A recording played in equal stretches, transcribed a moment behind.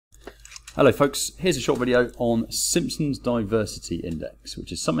Hello folks, here's a short video on Simpson's diversity index,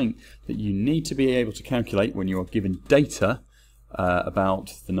 which is something that you need to be able to calculate when you are given data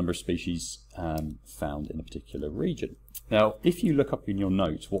about the number of species found in a particular region. Now, if you look up in your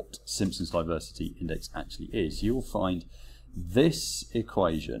notes what Simpson's diversity index actually is, you'll find this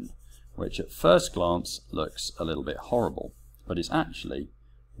equation, which at first glance looks a little bit horrible, but it's actually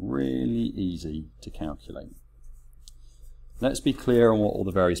really easy to calculate. Let's be clear on what all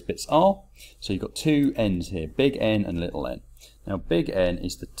the various bits are. So you've got two n's here, big N and little n. Now big N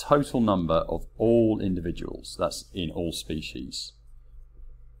is the total number of all individuals, that's in all species.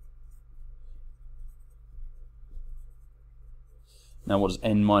 Now what does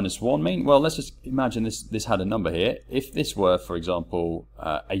n minus 1 mean? Well, let's just imagine this had a number here. If this were, for example,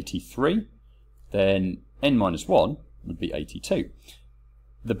 83, then n minus 1 would be 82.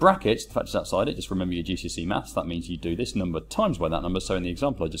 The brackets, the fact it's outside it, just remember your GCSE maths, that means you do this number times by that number, so in the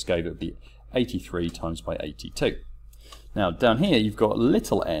example I just gave it would be 83 times by 82. Now down here you've got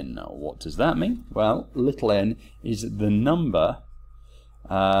little n. Now what does that mean? Well, little n is the number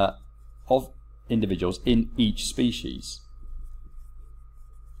of individuals in each species.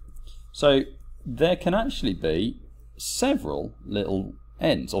 So there can actually be several little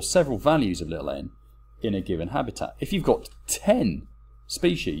n's, or several values of little n in a given habitat. If you've got 10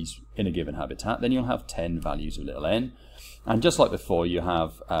 species in a given habitat, then you'll have 10 values of little n, and just like before you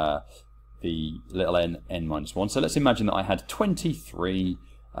have the little n, n minus 1. So let's imagine that I had 23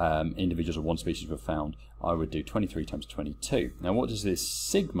 individuals of one species were found. I would do 23 times 22. Now what does this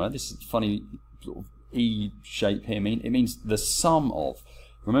sigma, this funny sort of E shape here mean? It means the sum of.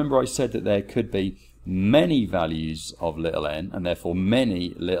 Remember I said that there could be many values of little n, and therefore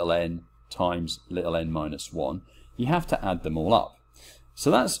many little n times little n minus 1. You have to add them all up. So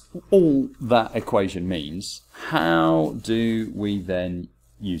that's all that equation means. How do we then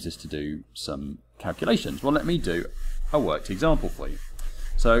use this to do some calculations? Well, let me do a worked example for you.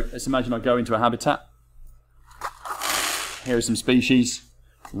 So let's imagine I go into a habitat. Here are some species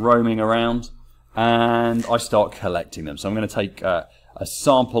roaming around, and I start collecting them. So I'm going to take a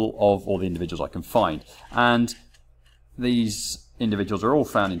sample of all the individuals I can find. And these individuals are all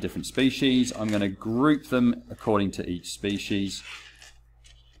found in different species. I'm going to group them according to each species.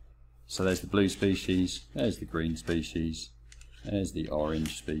 So there's the blue species, there's the green species, there's the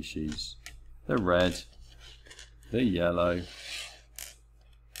orange species, the red, the yellow,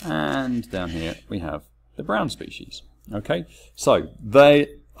 and down here we have the brown species. Okay, so they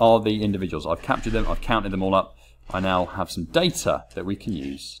are the individuals. I've captured them, I've counted them all up. I now have some data that we can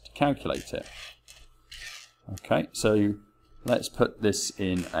use to calculate it. Okay, so let's put this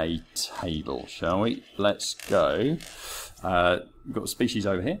in a table, shall we? Let's go. We've got species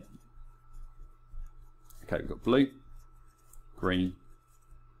over here. Okay, we've got blue, green.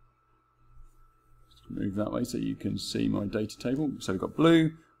 Just move that way so you can see my data table. So we've got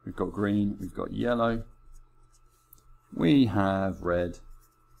blue, we've got green, we've got yellow, we have red,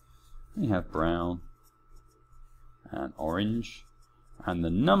 we have brown, and orange. And the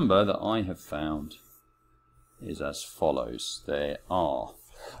number that I have found is as follows. There are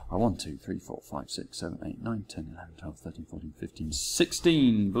 1, 2, 3, 4, 5, 6, 7, 8, 9, 10, 11, 12, 13, 14, 15,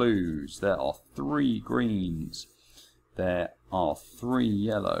 16 blues. There are 3 greens. There are 3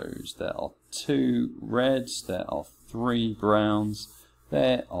 yellows. There are 2 reds. There are 3 browns.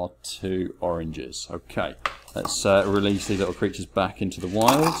 There are 2 oranges. Okay, let's release these little creatures back into the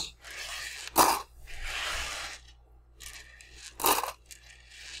wild.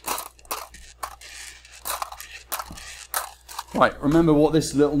 Right, remember what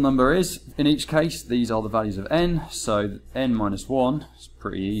this little number is. In each case, these are the values of n. So n minus 1 is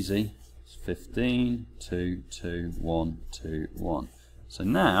pretty easy. It's 15, 2, 2, 1, 2, 1. So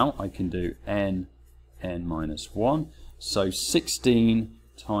now I can do n minus 1. So 16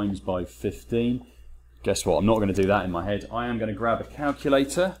 times by 15. Guess what? I'm not going to do that in my head. I am going to grab a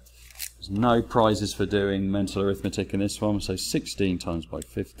calculator. There's no prizes for doing mental arithmetic in this one. So 16 times by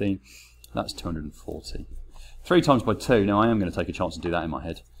 15, that's 240. 3 times by 2, now I am going to take a chance to do that in my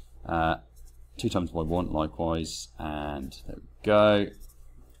head. 2 times by 1 likewise, and there we go.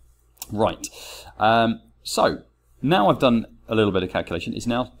 Right, so now I've done a little bit of calculation. It's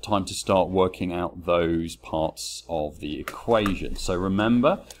now time to start working out those parts of the equation. So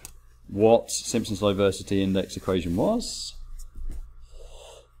remember what Simpson's diversity index equation was.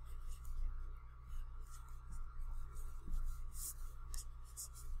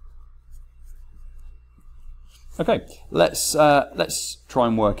 Okay, let's try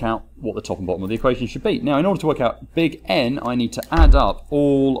and work out what the top and bottom of the equation should be. Now, in order to work out big N, I need to add up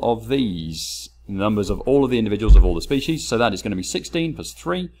all of these numbers of all of the individuals of all the species. So that is going to be 16 plus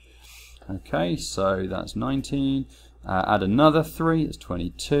 3 Okay, so that's 19. Add another 3, it's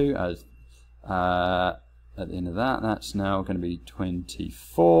 22. At the end of that, that's now going to be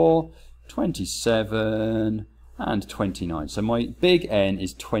 24, 27, and 29. So my big N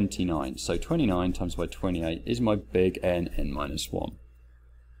is 29. So 29 times by 28 is my big N, n minus 1.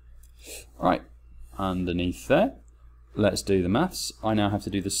 Alright, underneath there, let's do the maths. I now have to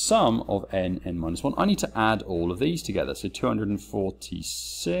do the sum of n, n minus 1. I need to add all of these together. So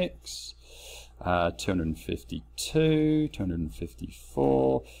 246, 252,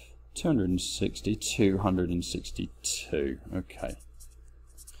 254, 260, 262. Okay.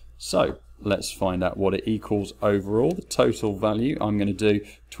 So let's find out what it equals overall. The total value, I'm going to do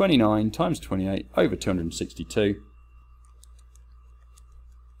 29 times 28 over 262.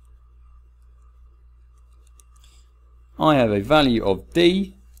 I have a value of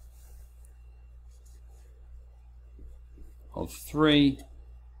D of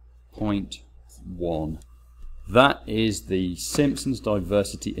 3.1. That is the Simpson's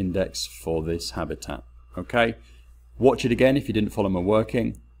diversity index for this habitat. Okay, watch it again if you didn't follow my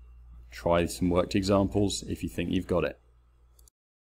working. Try some worked examples if you think you've got it.